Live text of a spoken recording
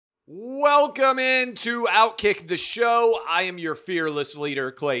Welcome into Outkick the Show. I am your fearless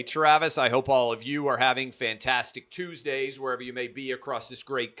leader, Clay Travis. I hope all of you are having fantastic Tuesdays wherever you may be across this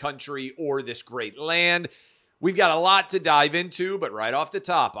great country or this great land. We've got a lot to dive into, but right off the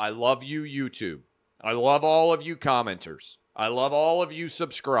top, I love you, YouTube. I love all of you commenters. I love all of you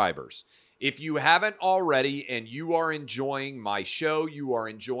subscribers. If you haven't already and you are enjoying my show, you are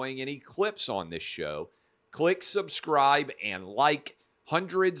enjoying any clips on this show, click subscribe and like.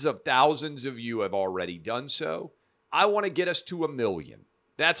 Hundreds of thousands of you have already done so. I want to get us to 1 million.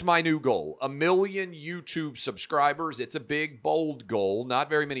 That's my new goal. 1 million YouTube subscribers. It's a big, bold goal. Not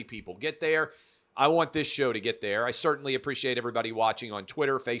very many people get there. I want this show to get there. I certainly appreciate everybody watching on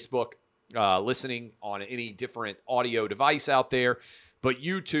Twitter, Facebook, listening on any different audio device out there. But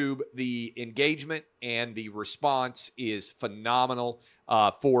YouTube, the engagement and the response is phenomenal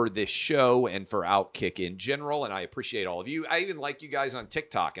for this show and for Outkick in general, and I appreciate all of you. I even like you guys on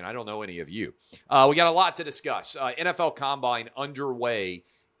TikTok, and I don't know any of you. We got a lot to discuss. NFL Combine underway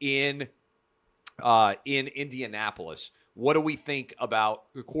in Indianapolis. What do we think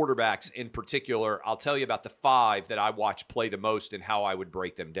about the quarterbacks in particular? I'll tell you about the 5 that I watch play the most and how I would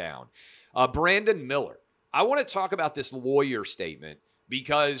break them down. Brandon Miller. I want to talk about this lawyer statement,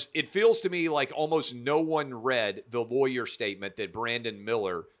 because it feels to me like almost no one read the lawyer statement that Brandon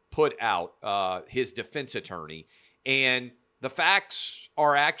Miller put out, his defense attorney. And the facts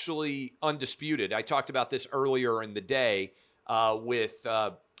are actually undisputed. I talked about this earlier in the day with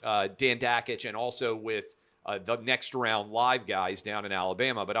Dan Dakich and also with the Next Round Live guys down in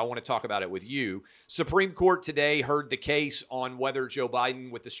Alabama, but I want to talk about it with you. Supreme Court today heard the case on whether Joe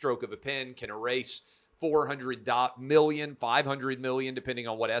Biden, with the stroke of a pen, can erase $400 million, $500 million, depending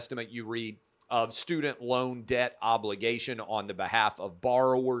on what estimate you read, of student loan debt obligation on the behalf of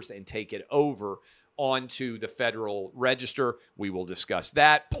borrowers and take it over onto the Federal Register. We will discuss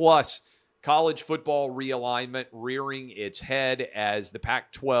that. Plus, college football realignment rearing its head as the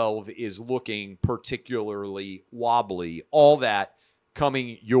Pac-12 is looking particularly wobbly. All that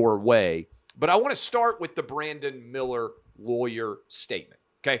coming your way. But I want to start with the Brandon Miller lawyer statement.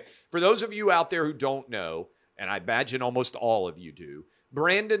 Okay, for those of you out there who don't know, and I imagine almost all of you do,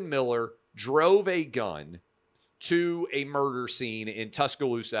 Brandon Miller drove a gun to a murder scene in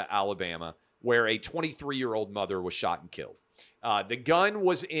Tuscaloosa, Alabama, where a 23-year-old mother was shot and killed. The gun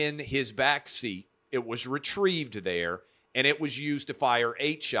was in his back seat. It was retrieved there, and it was used to fire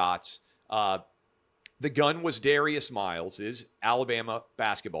 8 shots. The gun was Darius Miles's, Alabama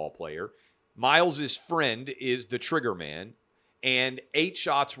basketball player. Miles's friend is the trigger man. And 8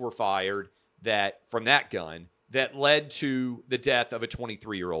 shots were fired from that gun that led to the death of a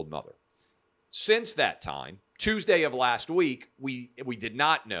 23-year-old mother. Since that time, Tuesday of last week, we did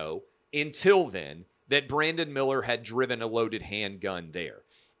not know until then that Brandon Miller had driven a loaded handgun there.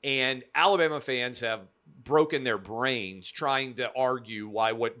 And Alabama fans have broken their brains trying to argue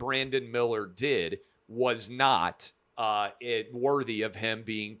why what Brandon Miller did was not worthy of him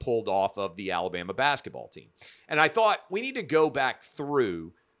being pulled off of the Alabama basketball team. And I thought we need to go back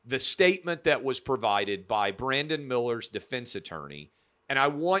through the statement that was provided by Brandon Miller's defense attorney, and I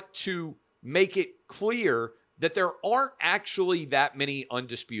want to make it clear that there aren't actually that many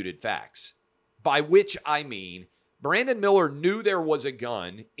undisputed facts, by which I mean Brandon Miller knew there was a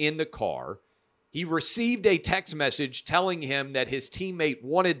gun in the car. He received a text message telling him that his teammate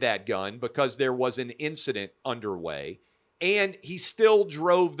wanted that gun because there was an incident underway, and he still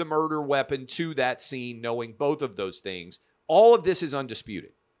drove the murder weapon to that scene knowing both of those things. All of this is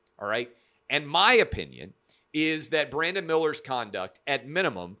undisputed, all right? And my opinion is that Brandon Miller's conduct, at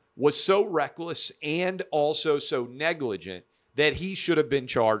minimum, was so reckless and also so negligent that he should have been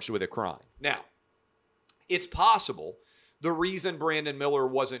charged with a crime. Now, it's possible the reason Brandon Miller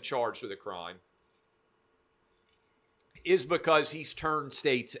wasn't charged with a crime is because he's turned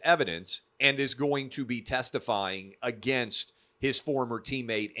state's evidence and is going to be testifying against his former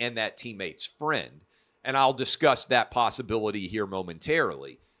teammate and that teammate's friend. And I'll discuss that possibility here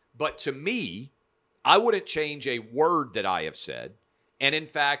momentarily. But to me, I wouldn't change a word that I have said. And in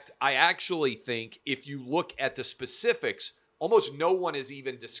fact, I actually think if you look at the specifics, almost no one has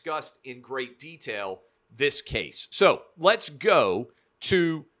even discussed in great detail this case. So let's go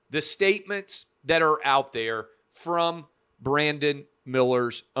to the statements that are out there from Brandon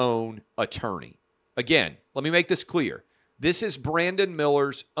Miller's own attorney. Again, let me make this clear. This is Brandon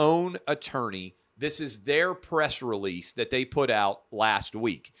Miller's own attorney. This is their press release that they put out last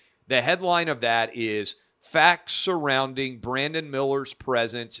week. The headline of that is Facts Surrounding Brandon Miller's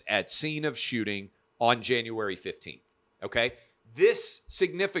Presence at Scene of Shooting on January 15th. Okay? This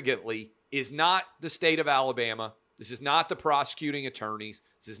significantly is not the state of Alabama. This is not the prosecuting attorneys.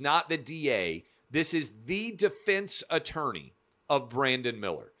 This is not the DA. This is the defense attorney of Brandon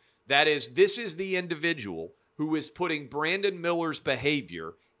Miller. That is, this is the individual who is putting Brandon Miller's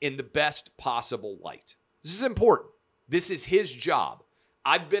behavior in the best possible light. This is important. This is his job.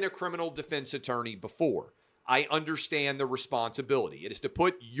 I've been a criminal defense attorney before. I understand the responsibility. It is to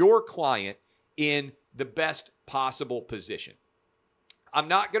put your client in the best possible position. I'm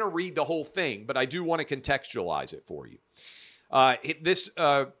not going to read the whole thing, but I do want to contextualize it for you. This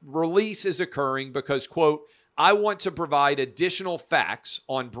release is occurring because, quote, I want to provide additional facts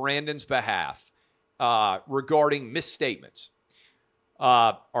on Brandon's behalf regarding misstatements.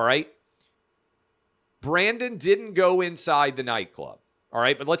 All right. Brandon didn't go inside the nightclub. All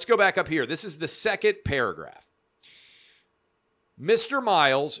right, but let's go back up here. This is the second paragraph. Mr.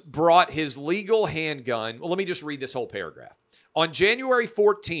 Miles brought his legal handgun. Well, let me just read this whole paragraph. On January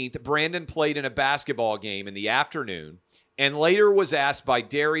 14th, Brandon played in a basketball game in the afternoon and later was asked by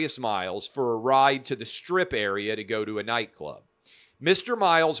Darius Miles for a ride to the strip area to go to a nightclub. Mr.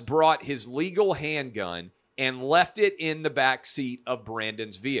 Miles brought his legal handgun and left it in the back seat of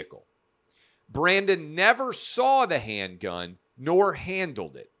Brandon's vehicle. Brandon never saw the handgun nor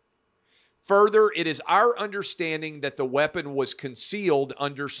handled it. Further, it is our understanding that the weapon was concealed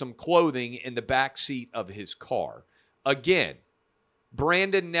under some clothing in the back seat of his car. Again,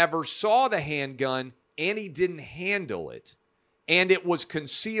 Brandon never saw the handgun and he didn't handle it, and it was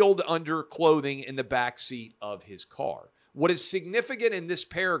concealed under clothing in the back seat of his car. What is significant in this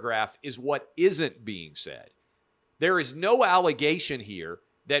paragraph is what isn't being said. There is no allegation here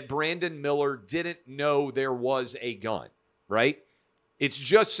that Brandon Miller didn't know there was a gun, right? It's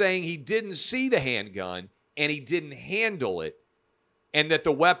just saying he didn't see the handgun and he didn't handle it, and that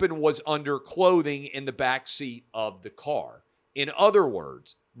the weapon was under clothing in the back seat of the car. In other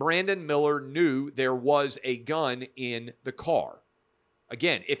words, Brandon Miller knew there was a gun in the car.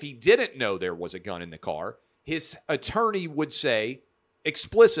 Again, if he didn't know there was a gun in the car, his attorney would say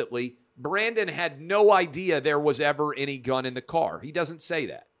explicitly, Brandon had no idea there was ever any gun in the car. He doesn't say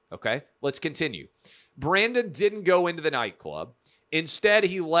that, okay? Let's continue. Brandon didn't go into the nightclub. Instead,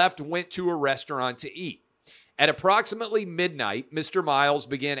 he went to a restaurant to eat. At approximately midnight, Mr. Miles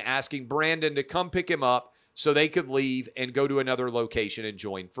began asking Brandon to come pick him up so they could leave and go to another location and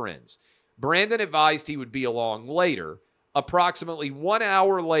join friends. Brandon advised he would be along later. Approximately 1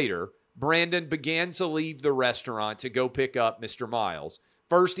 hour later, Brandon began to leave the restaurant to go pick up Mr. Miles.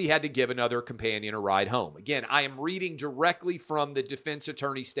 First, he had to give another companion a ride home. Again, I am reading directly from the defense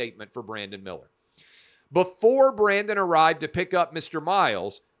attorney statement for Brandon Miller. Before Brandon arrived to pick up Mr.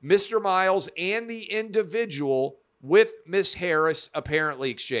 Miles and the individual with Miss Harris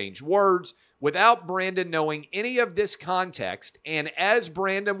apparently exchanged words without Brandon knowing any of this context. And as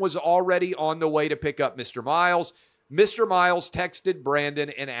Brandon was already on the way to pick up Mr. Miles texted Brandon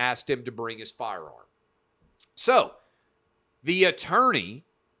and asked him to bring his firearm. So, the attorney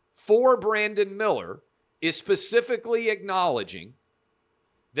for Brandon Miller is specifically acknowledging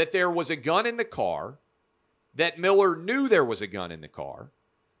that there was a gun in the car, that Miller knew there was a gun in the car,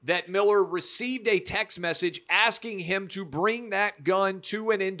 that Miller received a text message asking him to bring that gun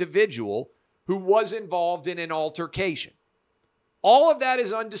to an individual who was involved in an altercation. All of that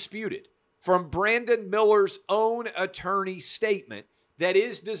is undisputed from Brandon Miller's own attorney's statement that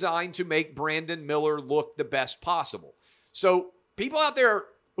is designed to make Brandon Miller look the best possible. So people out there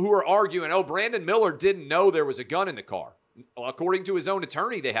who are arguing, oh, Brandon Miller didn't know there was a gun in the car. According to his own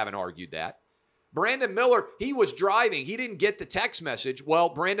attorney, they haven't argued that. Brandon Miller, he was driving. He didn't get the text message. Well,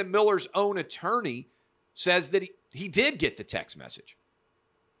 Brandon Miller's own attorney says that he did get the text message.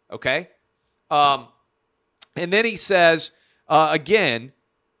 Okay? And then he says, again,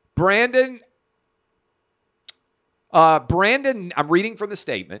 Brandon, I'm reading from the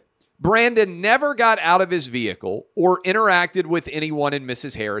statement, Brandon never got out of his vehicle or interacted with anyone in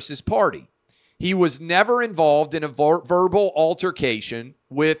Mrs. Harris's party. He was never involved in a verbal altercation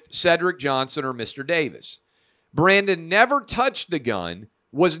with Cedric Johnson or Mr. Davis. Brandon never touched the gun,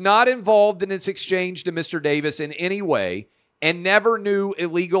 was not involved in its exchange to Mr. Davis in any way, and never knew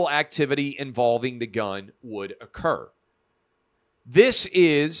illegal activity involving the gun would occur. This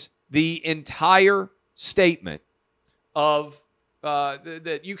is the entire statement of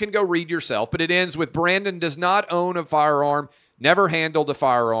that you can go read yourself, but it ends with Brandon does not own a firearm, never handled a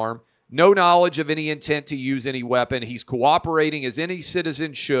firearm, no knowledge of any intent to use any weapon. He's cooperating as any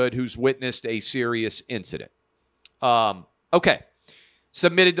citizen should who's witnessed a serious incident. Okay.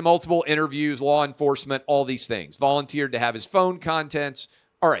 Submitted to multiple interviews, law enforcement, all these things. Volunteered to have his phone contents.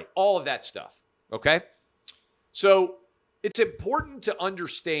 All right, all of that stuff. Okay? So it's important to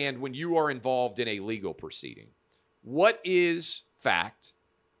understand when you are involved in a legal proceeding, what is fact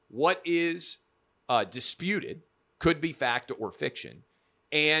what is disputed, could be fact or fiction,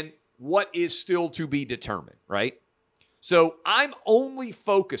 and what is still to be determined, right? So I'm only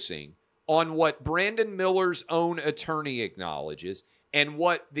focusing on what Brandon Miller's own attorney acknowledges and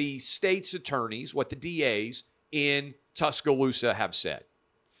what the state's attorneys, what the DAs in Tuscaloosa have said.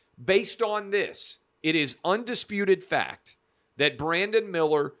 Based on this, it is undisputed fact that Brandon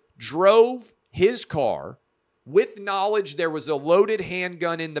Miller drove his car with knowledge there was a loaded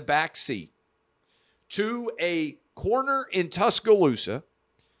handgun in the back seat to a corner in Tuscaloosa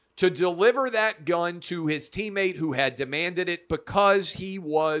to deliver that gun to his teammate who had demanded it because he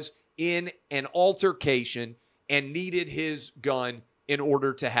was in an altercation and needed his gun in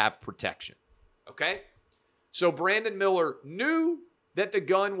order to have protection. Okay? So Brandon Miller knew that the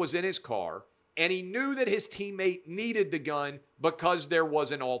gun was in his car, and he knew that his teammate needed the gun because there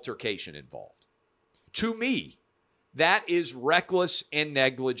was an altercation involved. To me, that is reckless and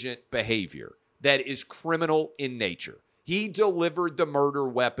negligent behavior that is criminal in nature. He delivered the murder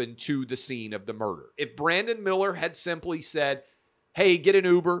weapon to the scene of the murder. If Brandon Miller had simply said, hey, get an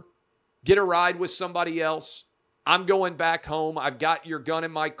Uber, get a ride with somebody else, I'm going back home, I've got your gun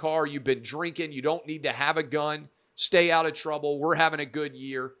in my car, you've been drinking, you don't need to have a gun, stay out of trouble, we're having a good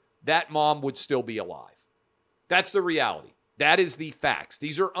year, that mom would still be alive. That's the reality. That is the facts.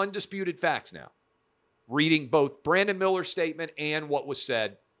 These are undisputed facts now. Reading both Brandon Miller's statement and what was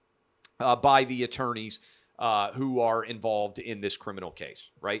said by the attorneys who are involved in this criminal case,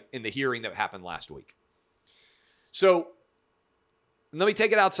 right? In the hearing that happened last week. So let me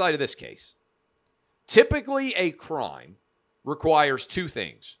take it outside of this case. Typically, a crime requires two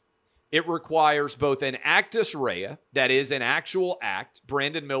things. It requires both an actus rea, that is an actual act.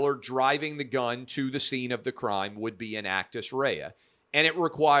 Brandon Miller driving the gun to the scene of the crime would be an actus rea. And it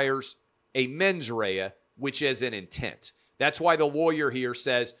requires a mens rea, which is an intent. That's why the lawyer here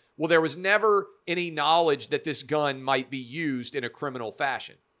says, well, there was never any knowledge that this gun might be used in a criminal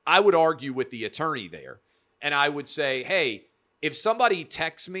fashion. I would argue with the attorney there. And I would say, hey, if somebody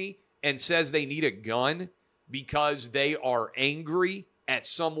texts me and says they need a gun because they are angry at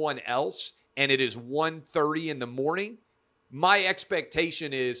someone else and it is 1:30 in the morning, my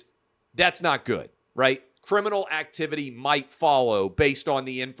expectation is that's not good, right? Criminal activity might follow based on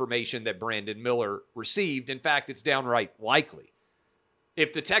the information that Brandon Miller received. In fact, it's downright likely.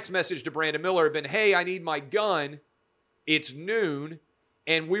 If the text message to Brandon Miller had been, hey, I need my gun, it's noon,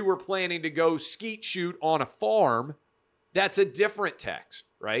 and we were planning to go skeet shoot on a farm, that's a different text,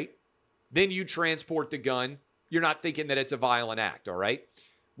 right? Then you transport the gun. You're not thinking that it's a violent act, all right?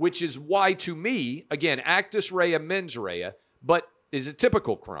 Which is why, to me, again, actus rea, mens rea, but is a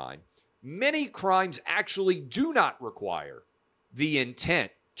typical crime. Many crimes actually do not require the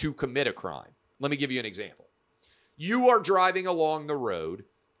intent to commit a crime. Let me give you an example. You are driving along the road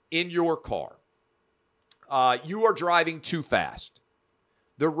in your car. You are driving too fast.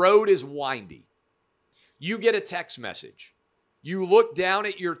 The road is windy. You get a text message. You look down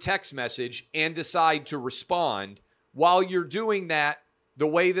at your text message and decide to respond. While you're doing that, the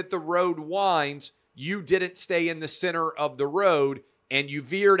way that the road winds, you didn't stay in the center of the road and you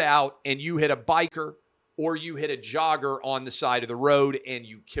veered out and you hit a biker or you hit a jogger on the side of the road and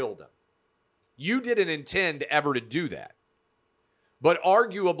you killed him. You didn't intend ever to do that. But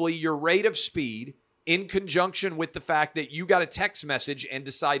arguably your rate of speed, in conjunction with the fact that you got a text message and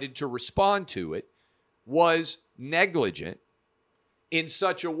decided to respond to it, was negligent in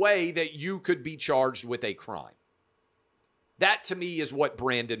such a way that you could be charged with a crime. That, to me, is what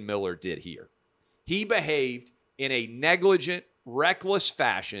Brandon Miller did here. He behaved in a negligent, reckless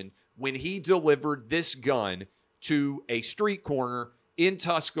fashion when he delivered this gun to a street corner in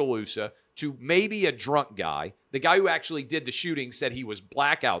Tuscaloosa to maybe a drunk guy. The guy who actually did the shooting said he was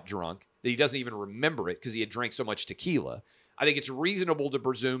blackout drunk, that he doesn't even remember it because he had drank so much tequila. I think it's reasonable to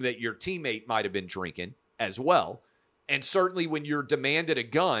presume that your teammate might have been drinking as well. And certainly when you're demanded a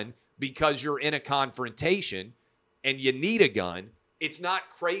gun because you're in a confrontation and you need a gun, it's not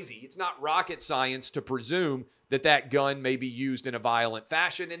crazy. It's not rocket science to presume that that gun may be used in a violent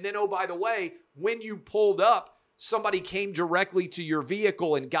fashion. And then, oh, by the way, when you pulled up, somebody came directly to your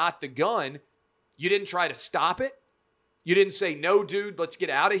vehicle and got the gun. You didn't try to stop it. You didn't say, no, dude, let's get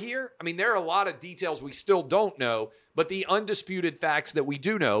out of here. I mean, there are a lot of details we still don't know, but the undisputed facts that we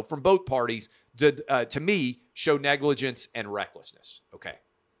do know from both parties did, to me, show negligence and recklessness. Okay.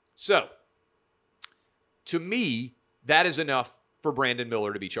 So, to me, that is enough for Brandon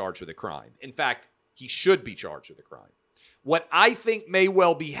Miller to be charged with a crime. In fact, he should be charged with a crime. What I think may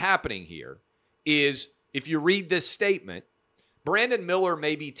well be happening here is, if you read this statement, Brandon Miller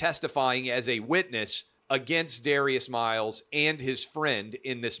may be testifying as a witness against Darius Miles and his friend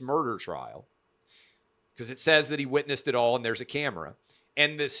in this murder trial, because it says that he witnessed it all and there's a camera.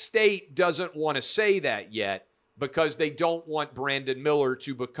 And the state doesn't want to say that yet because they don't want Brandon Miller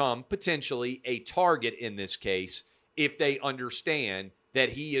to become potentially a target in this case if they understand that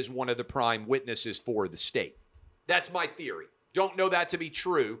he is one of the prime witnesses for the state. That's my theory. Don't know that to be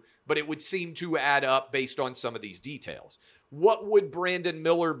true, but it would seem to add up based on some of these details. What would Brandon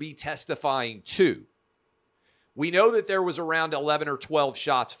Miller be testifying to? We know that there was around 11 or 12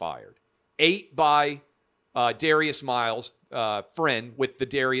 shots fired, 8 by Darius Miles' friend with the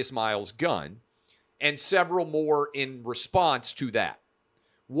Darius Miles gun, and several more in response to that.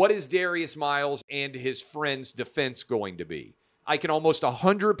 What is Darius Miles and his friend's defense going to be? I can almost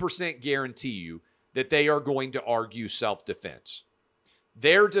 100% guarantee you that they are going to argue self-defense.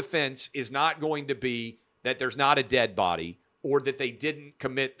 Their defense is not going to be that there's not a dead body or that they didn't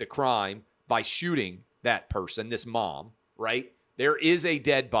commit the crime by shooting that person, this mom, right? There is a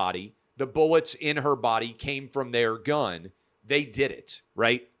dead body. The bullets in her body came from their gun. They did it,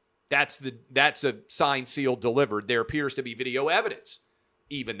 right? That's a signed, sealed, delivered. There appears to be video evidence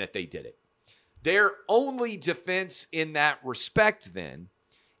even that they did it. Their only defense in that respect then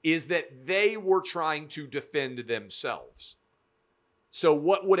is that they were trying to defend themselves. So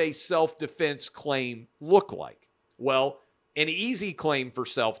what would a self-defense claim look like? Well, an easy claim for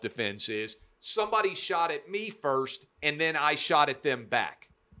self-defense is somebody shot at me first and then I shot at them back.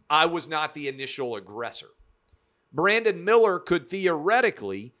 I was not the initial aggressor. Brandon Miller could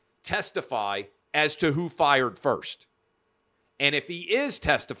theoretically testify as to who fired first. And if he is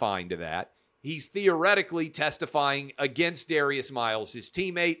testifying to that, he's theoretically testifying against Darius Miles, his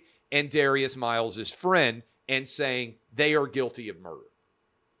teammate, and Darius Miles, his friend, and saying they are guilty of murder.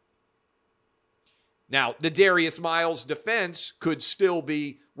 Now, the Darius Miles defense could still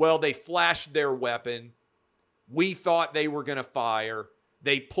be, well, they flashed their weapon. We thought they were going to fire.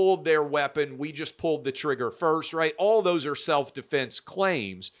 They pulled their weapon. We just pulled the trigger first, right? All those are self-defense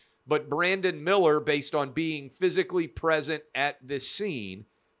claims. But Brandon Miller, based on being physically present at this scene,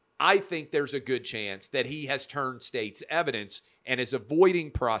 I think there's a good chance that he has turned state's evidence and is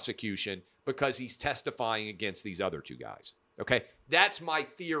avoiding prosecution because he's testifying against these other two guys. Okay? That's my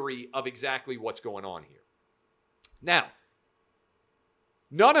theory of exactly what's going on here. Now,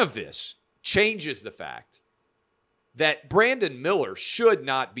 none of this changes the fact that Brandon Miller should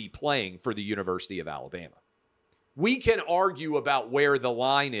not be playing for the University of Alabama. We can argue about where the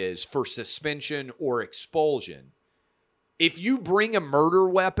line is for suspension or expulsion. If you bring a murder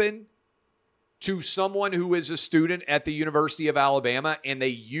weapon to someone who is a student at the University of Alabama and they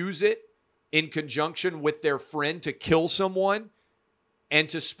use it in conjunction with their friend to kill someone and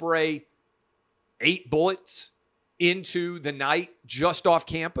to spray 8 bullets into the night just off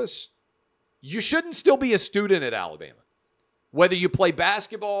campus, you shouldn't still be a student at Alabama. Whether you play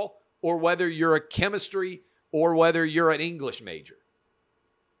basketball or whether you're a chemistry or whether you're an English major.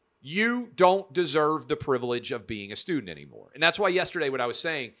 You don't deserve the privilege of being a student anymore. And that's why yesterday when I was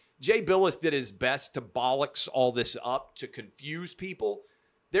saying, Jay Billis did his best to bollocks all this up to confuse people.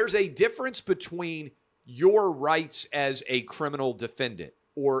 There's a difference between your rights as a criminal defendant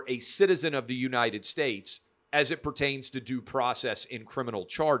or a citizen of the United States as it pertains to due process in criminal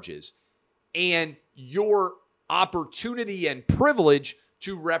charges and your opportunity and privilege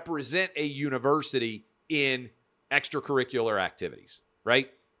to represent a university in extracurricular activities,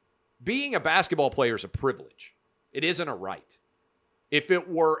 right? Being a basketball player is a privilege. It isn't a right. If it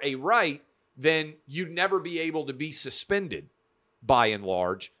were a right, then you'd never be able to be suspended, by and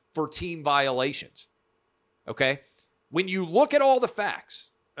large, for team violations, okay? When you look at all the facts,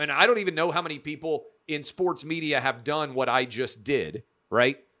 and I don't even know how many people in sports media have done what I just did,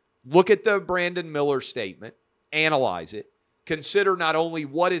 right? Look at the Brandon Miller statement, analyze it, consider not only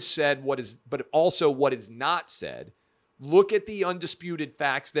what is said, but also what is not said. Look at the undisputed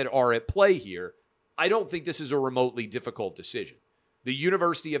facts that are at play here. I don't think this is a remotely difficult decision. The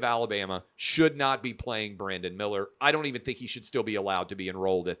University of Alabama should not be playing Brandon Miller. I don't even think he should still be allowed to be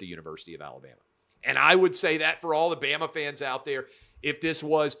enrolled at the University of Alabama. And I would say that for all the Bama fans out there, if this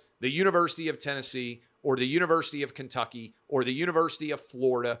was the University of Tennessee or the University of Kentucky or the University of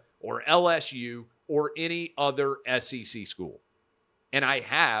Florida or LSU or any other SEC school. And I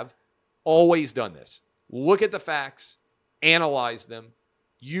have always done this. Look at the facts, analyze them,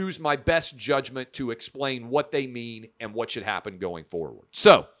 use my best judgment to explain what they mean and what should happen going forward.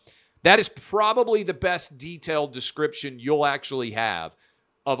 So that is probably the best detailed description you'll actually have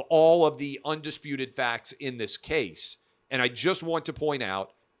of all of the undisputed facts in this case. And I just want to point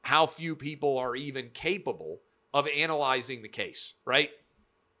out how few people are even capable of analyzing the case, right?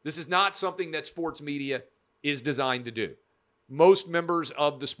 This is not something that sports media is designed to do. Most members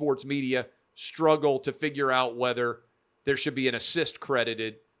of the sports media struggle to figure out whether there should be an assist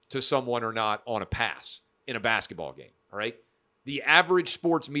credited to someone or not on a pass in a basketball game, all right? The average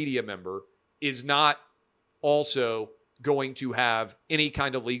sports media member is not also going to have any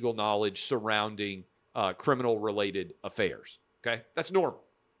kind of legal knowledge surrounding criminal-related affairs, okay? That's normal.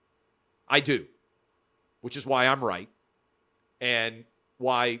 I do, which is why I'm right and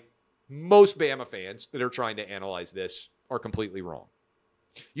why most Bama fans that are trying to analyze this are completely wrong.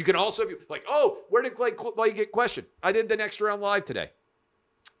 You can also be like, oh, where did Clay get questioned? I did the Next Round Live today.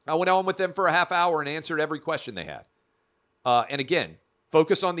 I went on with them for a half hour and answered every question they had. And again,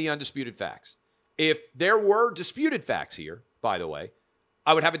 focus on the undisputed facts. If there were disputed facts here, by the way,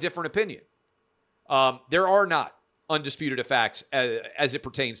 I would have a different opinion. There are not undisputed facts as it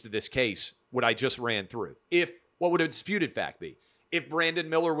pertains to this case, what I just ran through. What would a disputed fact be? If Brandon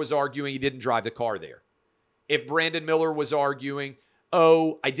Miller was arguing he didn't drive the car there. If Brandon Miller was arguing,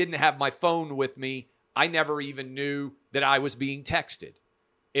 oh, I didn't have my phone with me, I never even knew that I was being texted.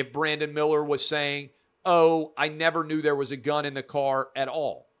 If Brandon Miller was saying, oh, I never knew there was a gun in the car at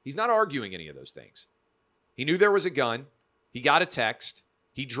all. He's not arguing any of those things. He knew there was a gun. He got a text.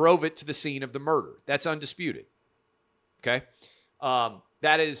 He drove it to the scene of the murder. That's undisputed. Okay?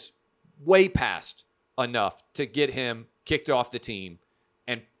 That is way past enough to get him kicked off the team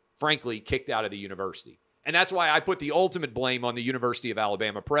and, frankly, kicked out of the university. And that's why I put the ultimate blame on the University of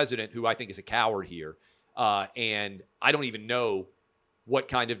Alabama president, who I think is a coward here. And I don't even know what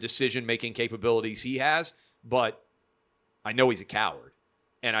kind of decision-making capabilities he has, but I know he's a coward.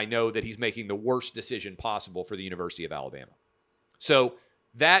 And I know that he's making the worst decision possible for the University of Alabama. So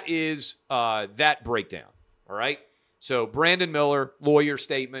that is that breakdown, all right? So Brandon Miller, lawyer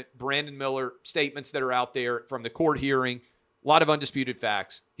statement, Brandon Miller statements that are out there from the court hearing, a lot of undisputed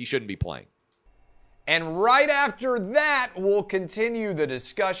facts. He shouldn't be playing. And right after that, we'll continue the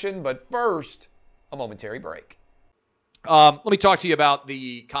discussion. But first, a momentary break. Let me talk to you about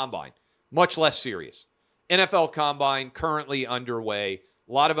the Combine. Much less serious. NFL Combine currently underway.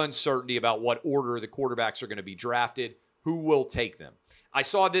 A lot of uncertainty about what order the quarterbacks are going to be drafted, who will take them. I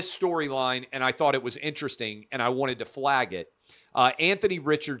saw this storyline, and I thought it was interesting, and I wanted to flag it. Anthony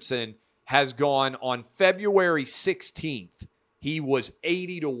Richardson has gone on February 16th. He was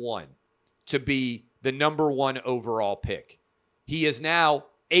 80-1 to be the number one overall pick. He is now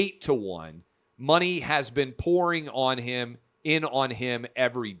 8-1. Money has been pouring on him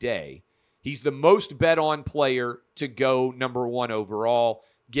every day. He's the most bet on player to go number one overall,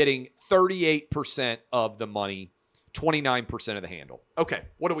 getting 38% of the money, 29% of the handle. Okay,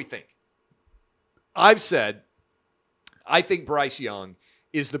 what do we think? I've said I think Bryce Young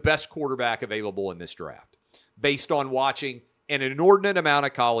is the best quarterback available in this draft. Based on watching an inordinate amount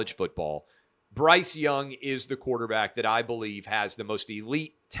of college football, Bryce Young is the quarterback that I believe has the most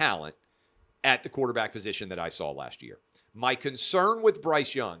elite talent at the quarterback position that I saw last year. My concern with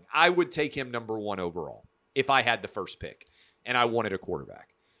Bryce Young, I would take him number one overall if I had the first pick and I wanted a quarterback.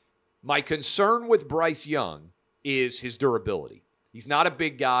 My concern with Bryce Young is his durability. He's not a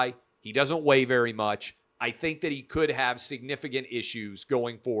big guy. He doesn't weigh very much. I think that he could have significant issues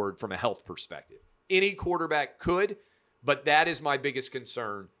going forward from a health perspective. Any quarterback could, but that is my biggest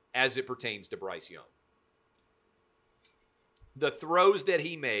concern as it pertains to Bryce Young. The throws that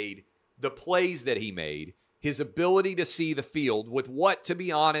he made, the plays that he made, his ability to see the field with what, to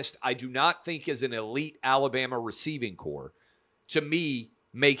be honest, I do not think is an elite Alabama receiving core, to me,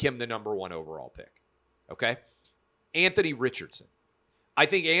 make him the number one overall pick. Okay? Anthony Richardson. I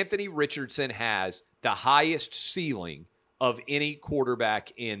think Anthony Richardson has the highest ceiling of any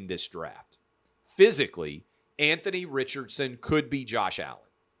quarterback in this draft. Physically, Anthony Richardson could be Josh Allen,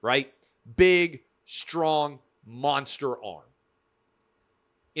 right? Big, strong, monster arm.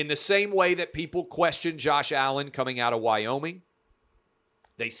 In the same way that people question Josh Allen coming out of Wyoming,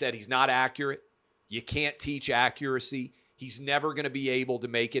 they said he's not accurate. You can't teach accuracy. He's never going to be able to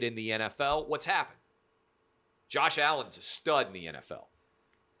make it in the NFL. What's happened? Josh Allen's a stud in the NFL.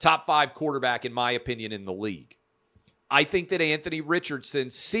 Top 5 quarterback, in my opinion, in the league. I think that Anthony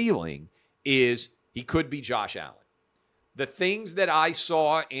Richardson's ceiling is he could be Josh Allen. The things that I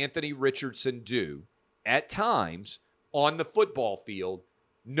saw Anthony Richardson do at times on the football field,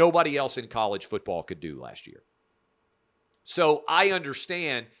 nobody else in college football could do last year. So I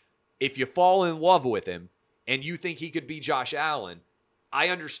understand if you fall in love with him and you think he could be Josh Allen, I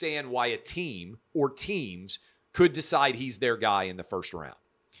understand why a team or teams could decide he's their guy in the first round.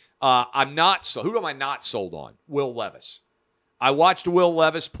 Who am I not sold on? Will Levis. I watched Will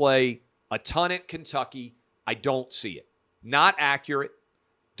Levis play a ton at Kentucky. I don't see it. Not accurate.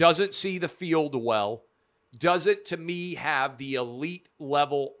 doesn't see the field well, doesn't, to me, have the elite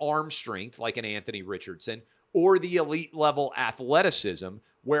level arm strength like an Anthony Richardson or the elite level athleticism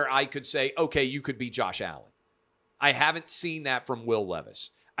where I could say, okay, you could be Josh Allen. I haven't seen that from Will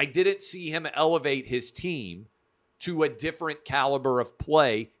Levis. I didn't see him elevate his team to a different caliber of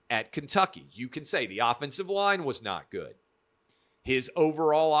play at Kentucky. You can say the offensive line was not good. His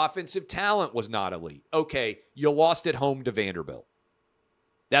overall offensive talent was not elite. Okay, you lost at home to Vanderbilt.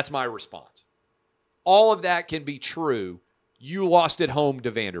 That's my response. All of that can be true. You lost at home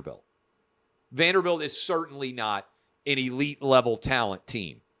to Vanderbilt. Vanderbilt is certainly not an elite level talent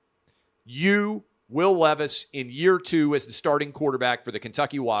team. You, Will Levis, in year 2 as the starting quarterback for the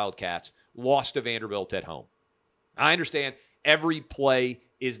Kentucky Wildcats, lost to Vanderbilt at home. I understand every game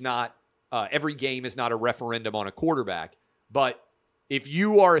is not a referendum on a quarterback, but if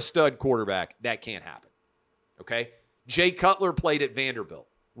you are a stud quarterback, that can't happen. Okay? Jay Cutler played at Vanderbilt.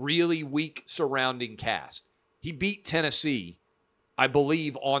 Really weak surrounding cast. He beat Tennessee, I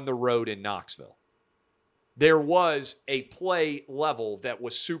believe, on the road in Knoxville. There was a play level that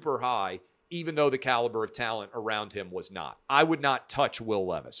was super high, even though the caliber of talent around him was not. I would not touch Will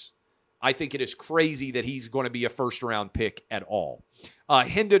Levis. I think it is crazy that he's going to be a first-round pick at all.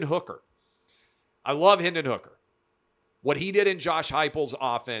 Hendon Hooker. I love Hendon Hooker. What he did in Josh Heupel's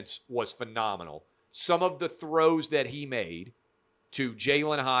offense was phenomenal. Some of the throws that he made to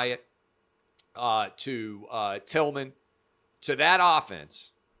Jalen Hyatt, to Tillman, to that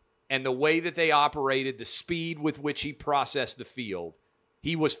offense, and the way that they operated, the speed with which he processed the field,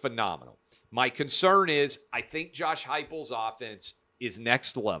 he was phenomenal. My concern is I think Josh Heupel's offense is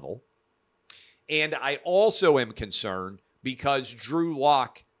next level. And I also am concerned because Drew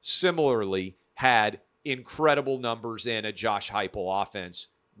Lock similarly had incredible numbers in a Josh Heupel offense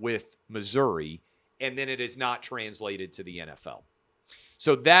with Missouri, and then it is not translated to the NFL.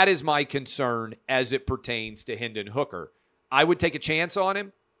 So that is my concern as it pertains to Hendon Hooker. I would take a chance on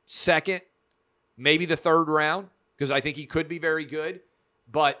him, second, maybe the third round, because I think he could be very good.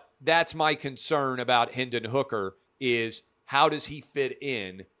 But that's my concern about Hendon Hooker is how does he fit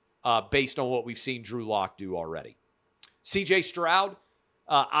in based on what we've seen Drew Lock do already. C.J. Stroud,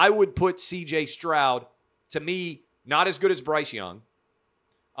 I would put C.J. Stroud, to me, not as good as Bryce Young,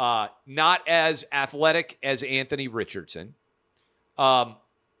 not as athletic as Anthony Richardson,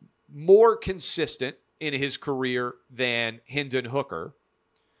 more consistent in his career than Hendon Hooker.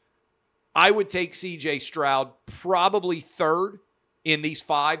 I would take C.J. Stroud probably third in these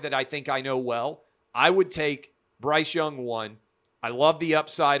 5 that I think I know well. I would take Bryce Young 1. I love the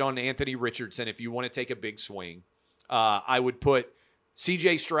upside on Anthony Richardson if you want to take a big swing. I would put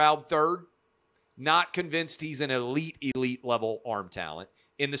C.J. Stroud third. Not convinced he's an elite level arm talent.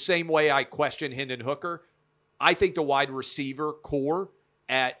 In the same way I question Hendon Hooker, I think the wide receiver core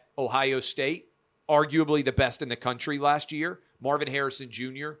at Ohio State, arguably the best in the country last year. Marvin Harrison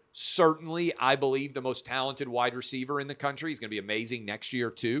Jr., certainly, I believe, the most talented wide receiver in the country. He's going to be amazing next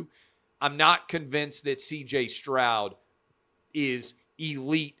year, too. I'm not convinced that C.J. Stroud is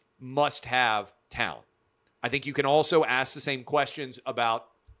elite, must-have talent. I think you can also ask the same questions about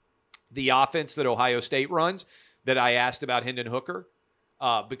the offense that Ohio State runs that I asked about Hendon Hooker,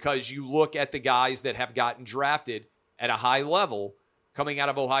 because you look at the guys that have gotten drafted at a high level coming out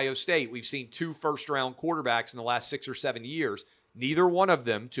of Ohio State. We've seen 2 first-round quarterbacks in the last 6 or 7 years. Neither one of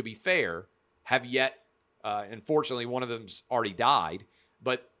them, to be fair, have yet, unfortunately, one of them's already died.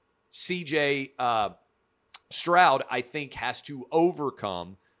 But C.J. Stroud, I think, has to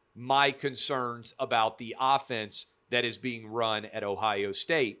overcome my concerns about the offense that is being run at Ohio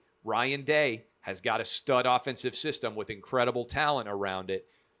State. Ryan Day has got a stud offensive system with incredible talent around it.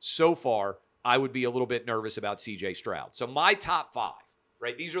 So far, I would be a little bit nervous about C.J. Stroud. So my top 5,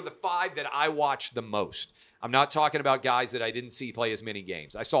 right? These are the 5 that I watched the most. I'm not talking about guys that I didn't see play as many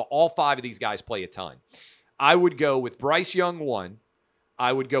games. I saw all 5 of these guys play a ton. I would go with Bryce Young 1.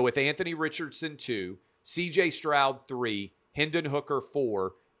 I would go with Anthony Richardson 2, C.J. Stroud 3, Hendon Hooker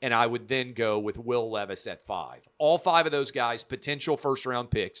 4, and I would then go with Will Levis at 5. All 5 of those guys, potential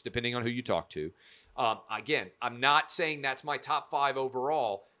first-round picks, depending on who you talk to. Again, I'm not saying that's my top 5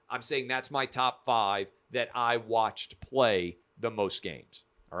 overall. I'm saying that's my top 5 that I watched play the most games.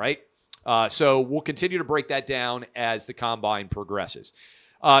 All right? So we'll continue to break that down as the combine progresses.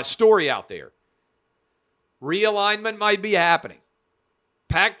 Story out there. Realignment might be happening.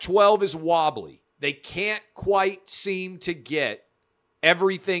 Pac-12 is wobbly. They can't quite seem to get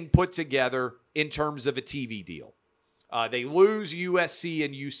everything put together in terms of a TV deal. They lose USC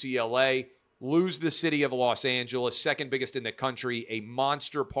and UCLA, lose the city of Los Angeles, second biggest in the country, a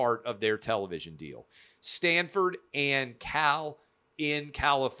monster part of their television deal. Stanford and Cal in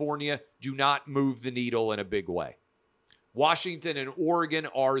California do not move the needle in a big way. Washington and Oregon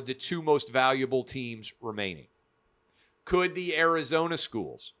are the two most valuable teams remaining. Could the Arizona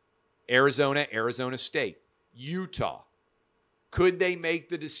schools, Arizona, Arizona State, Utah, could they make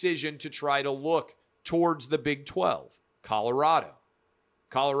the decision to try to look towards the Big 12? Colorado.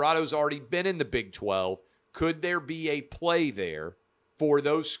 Colorado's already been in the Big 12. Could there be a play there for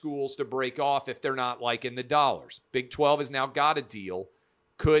those schools to break off if they're not liking the dollars? Big 12 has now got a deal.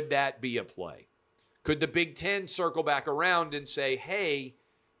 Could that be a play? Could the Big 10 circle back around and say, hey,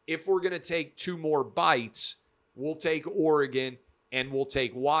 if we're going to take two more bites, we'll take Oregon and we'll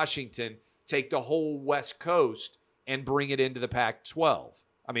take Washington, take the whole West Coast and bring it into the Pac-12.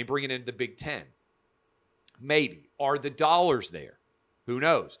 Bring it into the Big 10. Maybe. Are the dollars there? Who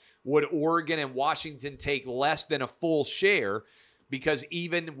knows? Would Oregon and Washington take less than a full share? Because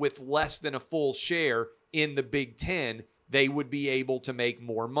even with less than a full share in the Big 10, they would be able to make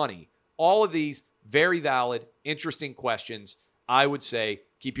more money. All of these, very valid, interesting questions. I would say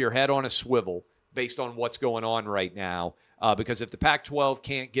keep your head on a swivel based on what's going on right now. Because if the Pac-12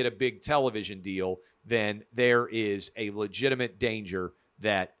 can't get a big television deal, then there is a legitimate danger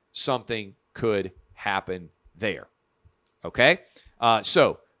that something could happen there. Okay?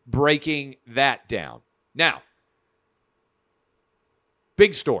 So breaking that down. Now,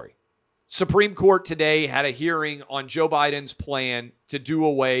 big story. Supreme Court today had a hearing on Joe Biden's plan to do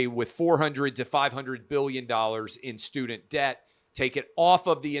away with $400 to $500 billion in student debt, take it off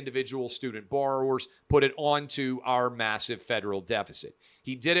of the individual student borrowers, put it onto our massive federal deficit.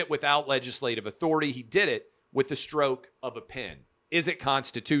 He did it without legislative authority. He did it with the stroke of a pen. Is it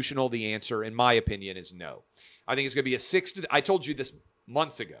constitutional? The answer, in my opinion, is no. I think it's going to be I told you this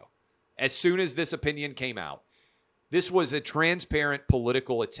months ago. As soon as this opinion came out, this was a transparent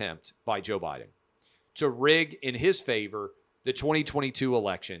political attempt by Joe Biden to rig in his favor the 2022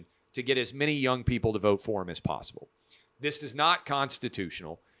 election to get as many young people to vote for him as possible. This is not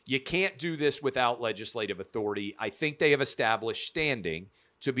constitutional. You can't do this without legislative authority. I think they have established standing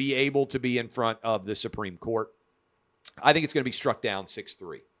to be able to be in front of the Supreme Court. I think it's going to be struck down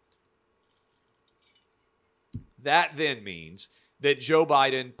 6-3. That then means that Joe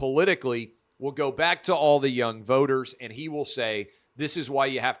Biden politically will go back to all the young voters and he will say, this is why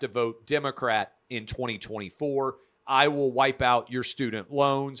you have to vote Democrat in 2024. I will wipe out your student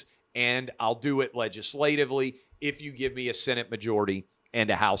loans and I'll do it legislatively if you give me a Senate majority and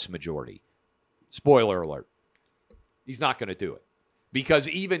a House majority. Spoiler alert. He's not going to do it because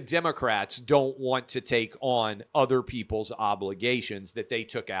even Democrats don't want to take on other people's obligations that they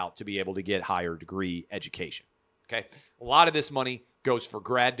took out to be able to get higher degree education. Okay. A lot of this money goes for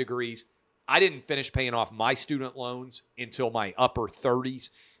grad degrees. I didn't finish paying off my student loans until my upper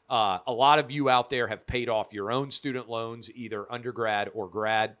 30s. A lot of you out there have paid off your own student loans, either undergrad or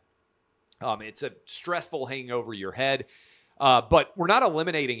grad. It's a stressful hanging over your head, but we're not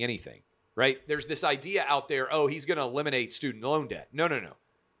eliminating anything, right? There's this idea out there, oh, he's going to eliminate student loan debt. No.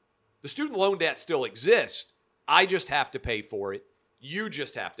 The student loan debt still exists. I just have to pay for it. You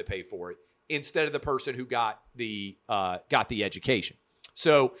just have to pay for it instead of the person who got the education.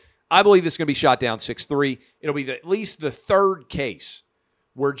 So I believe this is going to be shot down 6-3. It'll be at least the third case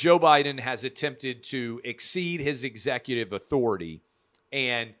where Joe Biden has attempted to exceed his executive authority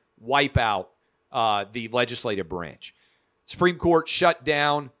and wipe out the legislative branch. Supreme Court shut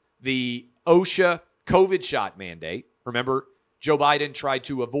down the OSHA COVID shot mandate. Remember, Joe Biden tried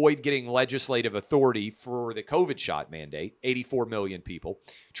to avoid getting legislative authority for the COVID shot mandate, 84 million people,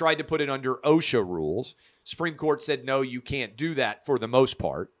 tried to put it under OSHA rules. Supreme Court said, no, you can't do that for the most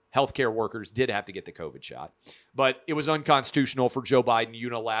part. Healthcare workers did have to get the COVID shot, but it was unconstitutional for Joe Biden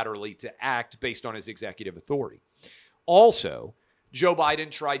unilaterally to act based on his executive authority. Also, Joe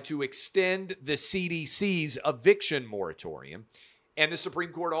Biden tried to extend the CDC's eviction moratorium, and the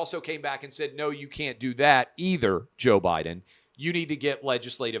Supreme Court also came back and said, no, you can't do that either, Joe Biden. You need to get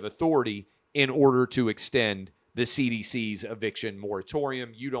legislative authority in order to extend the CDC's eviction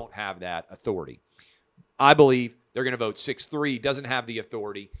moratorium. You don't have that authority. I believe they're going to vote 6-3, doesn't have the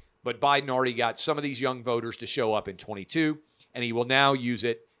authority, but Biden already got some of these young voters to show up in 22, and he will now use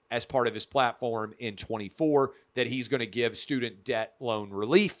it as part of his platform in 24 that he's going to give student debt loan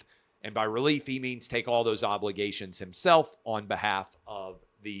relief. And by relief, he means take all those obligations himself on behalf of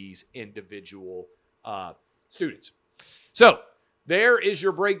these individual students. So there is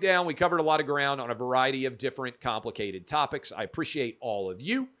your breakdown. We covered a lot of ground on a variety of different complicated topics. I appreciate all of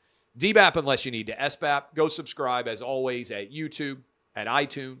you. DBAP unless you need to SBAP. Go subscribe, as always, at YouTube, at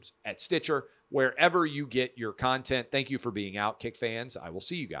iTunes, at Stitcher, wherever you get your content. Thank you for being out, Kick fans. I will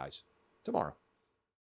see you guys tomorrow.